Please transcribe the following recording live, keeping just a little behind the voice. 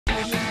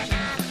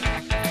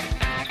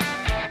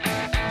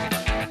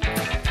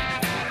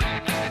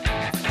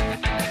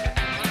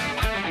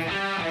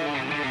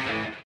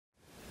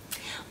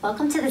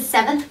Welcome to the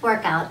 7th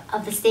workout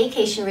of the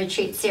Stay-cation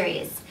retreat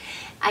series.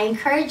 I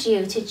encourage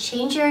you to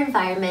change your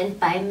environment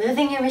by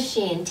moving your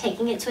machine,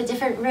 taking it to a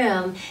different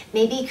room,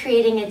 maybe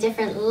creating a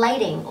different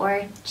lighting,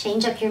 or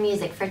change up your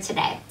music for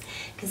today.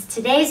 Because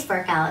today's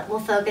workout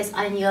will focus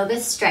on yoga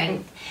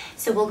strength.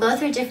 So we'll go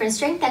through different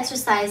strength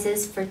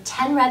exercises for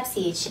 10 reps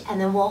each, and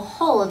then we'll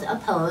hold a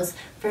pose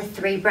for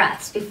 3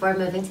 breaths before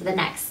moving to the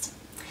next.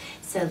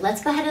 So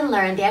let's go ahead and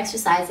learn the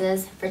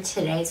exercises for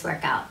today's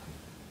workout.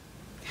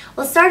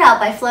 We'll start out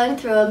by flowing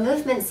through a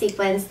movement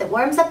sequence that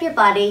warms up your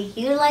body,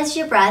 utilizes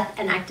your breath,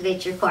 and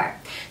activates your core.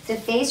 So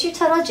face your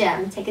total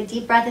gym. Take a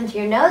deep breath in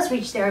through your nose,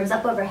 reach the arms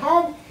up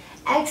overhead.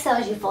 Exhale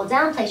as you fold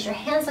down, place your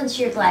hands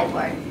onto your glide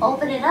board.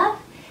 Open it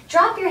up,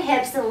 drop your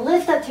hips, and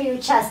lift up through your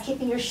chest,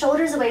 keeping your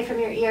shoulders away from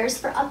your ears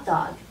for up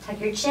dog. Tuck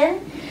your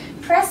chin,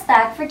 press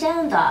back for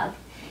down dog.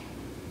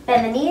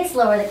 Bend the knees,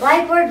 lower the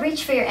glide board,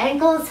 reach for your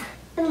ankles,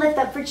 and lift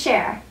up for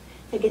chair.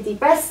 Take a deep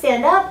breath,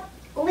 stand up,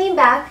 lean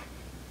back,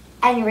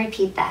 and you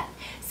repeat that.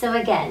 So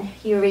again,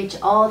 you reach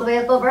all the way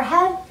up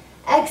overhead,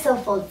 exhale,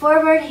 fold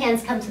forward,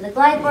 hands come to the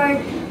glide board,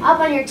 up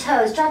on your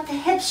toes, drop the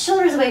hips,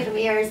 shoulders away from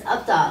ears,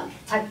 up dog.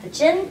 Tuck the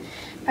chin,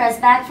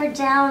 press back for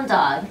down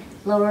dog.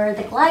 Lower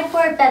the glide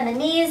board, bend the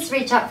knees,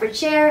 reach up for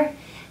chair,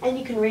 and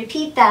you can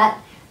repeat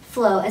that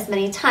flow as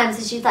many times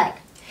as you'd like.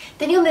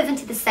 Then you'll move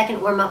into the second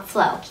warm-up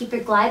flow. Keep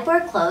your glide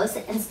board closed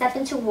and step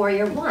into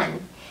warrior one.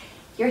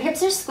 Your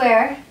hips are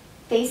square,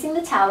 facing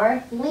the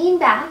tower, lean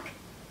back.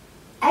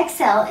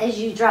 Exhale as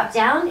you drop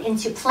down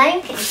into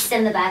plank,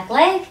 extend the back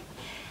leg,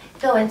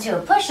 go into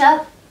a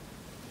push-up,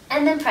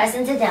 and then press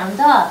into down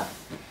dog.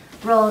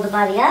 Roll the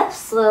body up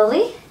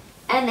slowly,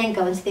 and then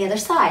go into the other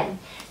side.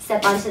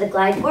 Step onto the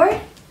glide board,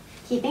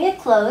 keeping it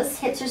closed,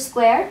 hips are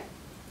square,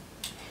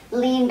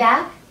 lean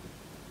back,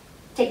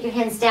 take your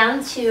hands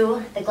down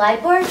to the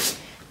glide board,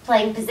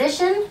 plank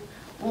position,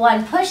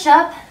 one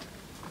push-up,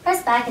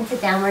 press back into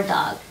downward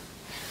dog.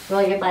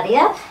 Roll your body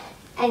up,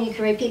 and you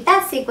can repeat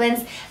that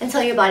sequence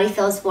until your body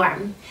feels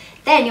warm.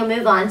 Then you'll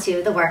move on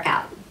to the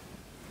workout.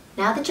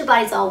 Now that your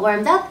body's all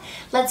warmed up,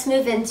 let's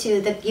move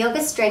into the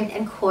yoga strength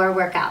and core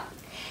workout.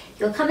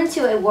 You'll come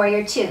into a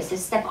warrior two, so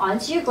step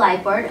onto your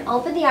glide board,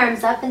 open the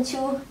arms up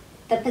into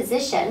the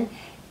position,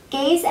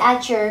 gaze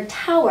at your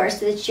tower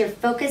so that your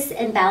focus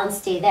and balance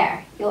stay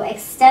there. You'll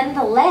extend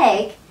the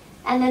leg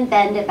and then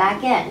bend it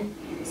back in.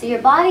 So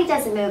your body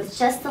doesn't move, it's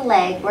just the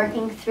leg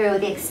working through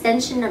the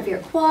extension of your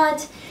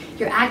quad,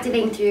 you're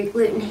activating through your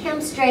glute and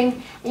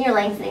hamstring, and you're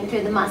lengthening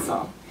through the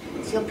muscle.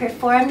 So you'll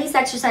perform these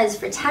exercises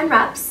for 10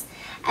 reps,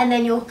 and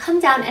then you'll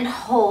come down and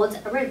hold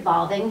a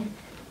revolving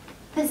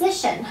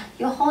position.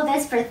 You'll hold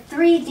this for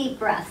 3 deep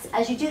breaths.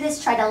 As you do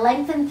this, try to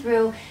lengthen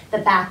through the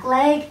back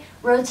leg,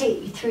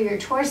 rotate through your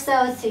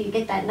torso so you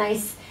get that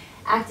nice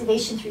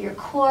activation through your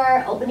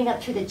core, opening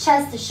up through the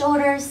chest, the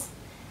shoulders,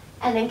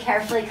 and then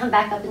carefully come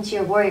back up into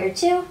your warrior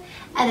two,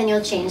 and then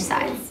you'll change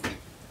sides.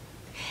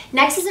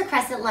 Next is a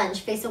crescent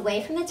lunge. Face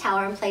away from the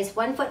tower and place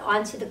one foot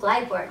onto the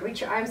glide board. Reach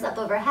your arms up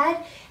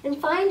overhead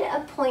and find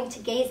a point to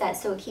gaze at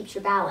so it keeps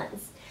your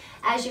balance.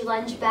 As you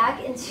lunge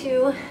back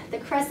into the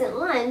crescent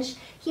lunge,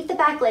 keep the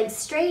back leg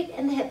straight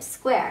and the hips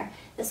square.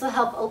 This will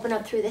help open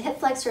up through the hip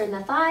flexor and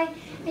the thigh,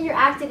 and you're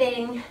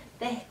activating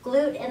the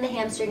glute and the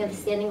hamstring of the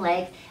standing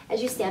leg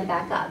as you stand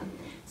back up.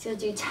 So you'll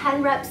do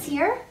 10 reps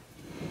here.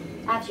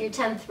 After your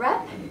 10th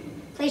rep,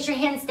 place your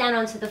hands down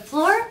onto the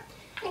floor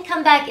and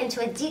come back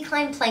into a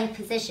decline plank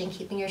position,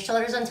 keeping your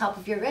shoulders on top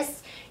of your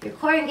wrists, your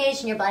core engaged,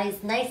 and your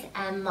body's nice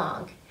and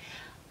long.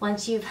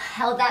 Once you've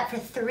held that for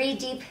 3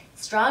 deep,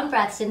 strong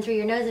breaths in through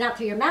your nose and out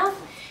through your mouth,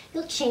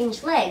 you'll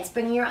change legs,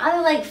 bringing your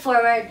other leg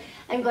forward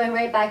and going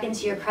right back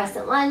into your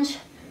crescent lunge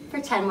for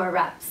 10 more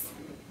reps.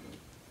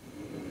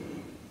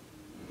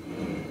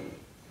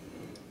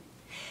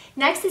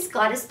 Next is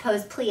goddess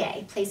pose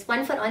plie. Place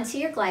one foot onto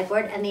your glide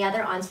board and the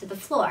other onto the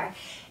floor.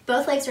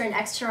 Both legs are in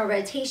external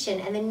rotation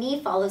and the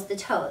knee follows the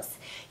toes.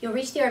 You'll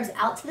reach the arms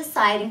out to the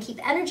side and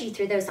keep energy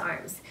through those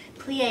arms.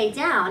 Plie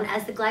down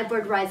as the glide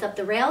board rides up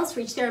the rails,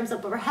 reach the arms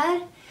up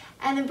overhead,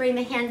 and then bring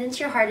the hands into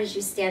your heart as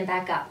you stand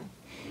back up.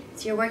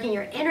 So you're working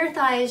your inner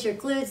thighs, your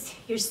glutes,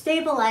 you're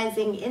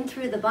stabilizing in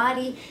through the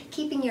body,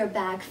 keeping your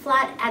back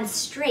flat and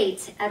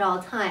straight at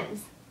all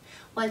times.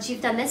 Once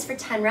you've done this for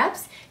 10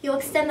 reps, you'll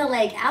extend the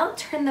leg out,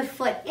 turn the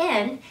foot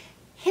in,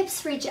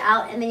 hips reach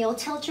out, and then you'll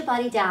tilt your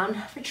body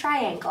down for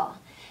triangle.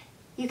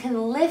 You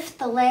can lift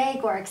the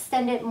leg or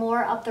extend it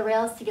more up the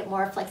rails to get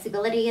more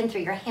flexibility in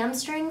through your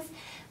hamstrings,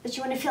 but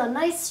you want to feel a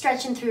nice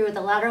stretching through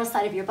the lateral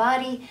side of your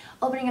body,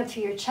 opening up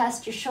through your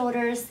chest, your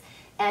shoulders,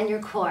 and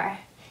your core.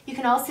 You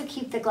can also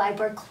keep the glide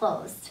board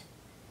closed,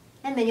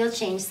 and then you'll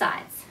change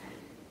sides.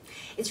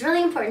 It's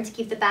really important to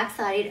keep the back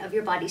side of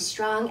your body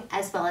strong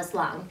as well as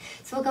long.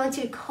 So we'll go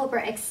into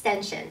cobra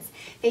extensions.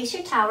 Face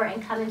your tower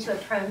and come into a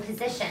prone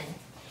position.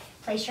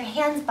 Place your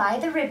hands by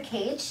the rib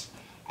cage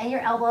and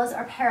your elbows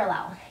are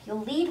parallel.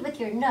 You'll lead with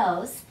your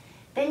nose,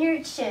 then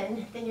your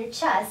chin, then your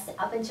chest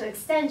up into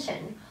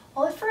extension.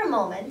 Hold it for a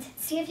moment.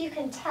 See if you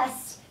can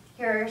test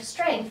your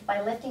strength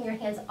by lifting your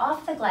hands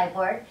off the glide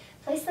board,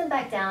 place them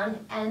back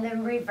down, and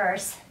then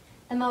reverse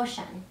the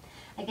motion.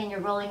 Again, you're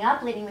rolling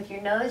up, leading with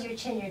your nose, your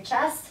chin, your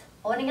chest,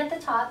 holding at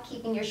the top,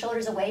 keeping your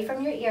shoulders away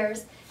from your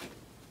ears.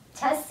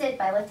 Test it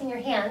by lifting your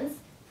hands,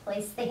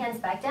 place the hands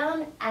back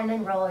down, and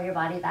then roll your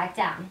body back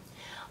down.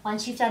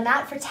 Once you've done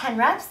that for 10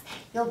 reps,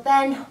 you'll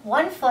bend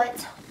one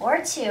foot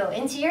or two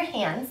into your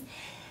hands,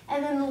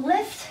 and then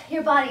lift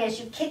your body as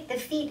you kick the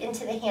feet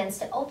into the hands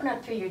to open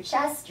up through your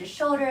chest, your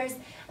shoulders,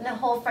 and the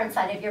whole front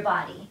side of your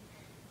body.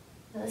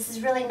 Now, this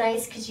is really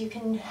nice because you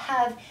can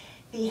have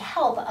the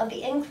help of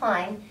the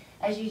incline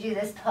as you do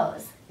this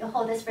pose. You'll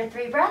hold this for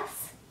 3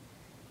 breaths,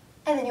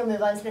 and then you'll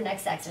move on to the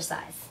next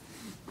exercise.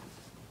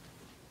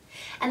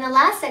 And the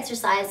last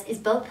exercise is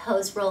boat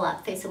pose roll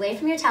up. Face away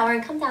from your tower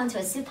and come down to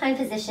a supine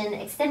position,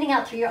 extending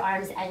out through your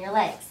arms and your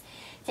legs.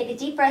 Take a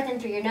deep breath in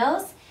through your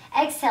nose.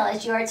 Exhale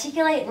as you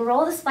articulate and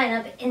roll the spine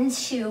up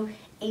into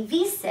a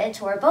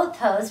V-sit or a boat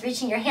pose,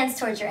 reaching your hands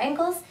towards your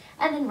ankles,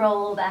 and then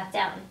roll back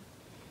down.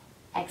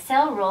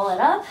 Exhale, roll it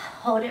up,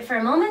 hold it for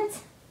a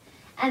moment,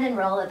 and then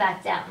roll it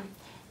back down.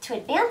 To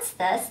advance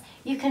this,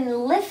 you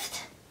can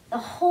lift the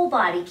whole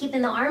body,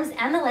 keeping the arms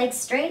and the legs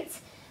straight,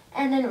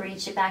 and then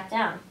reach it back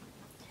down.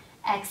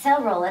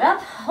 Exhale, roll it up,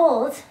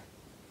 hold,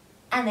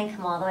 and then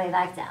come all the way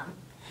back down.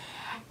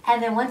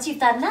 And then once you've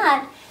done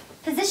that,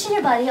 position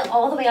your body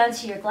all the way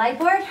onto your glide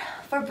board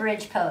for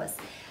bridge pose.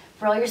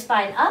 Roll your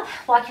spine up,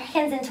 walk your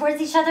hands in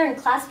towards each other, and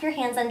clasp your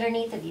hands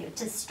underneath of you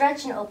to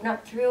stretch and open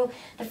up through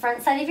the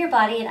front side of your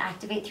body and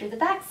activate through the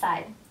back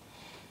side.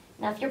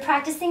 Now, if you're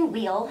practicing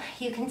wheel,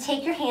 you can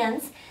take your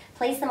hands,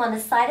 place them on the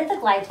side of the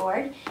glide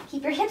board,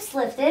 keep your hips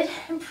lifted,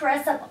 and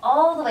press up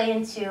all the way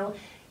into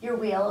your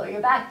wheel or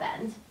your back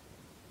bend.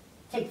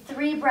 Take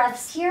 3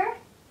 breaths here,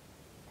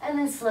 and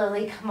then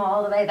slowly come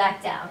all the way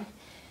back down.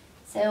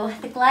 So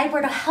the glide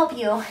board will help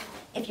you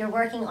if you're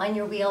working on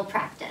your wheel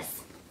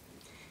practice.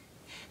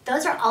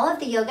 Those are all of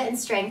the yoga and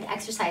strength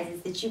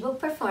exercises that you will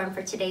perform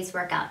for today's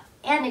workout,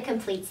 and it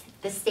completes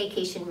the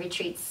Staycation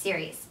Retreat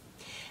series.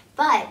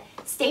 But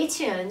stay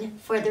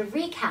tuned for the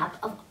recap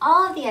of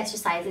all of the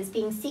exercises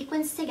being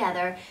sequenced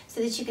together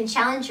so that you can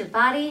challenge your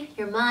body,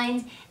 your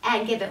mind,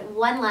 and give it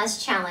one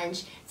last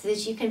challenge so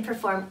that you can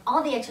perform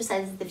all the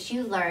exercises that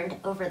you learned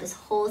over this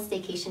whole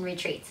Staycation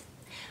retreat.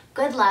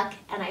 Good luck,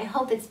 and I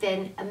hope it's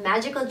been a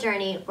magical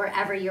journey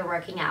wherever you're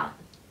working out.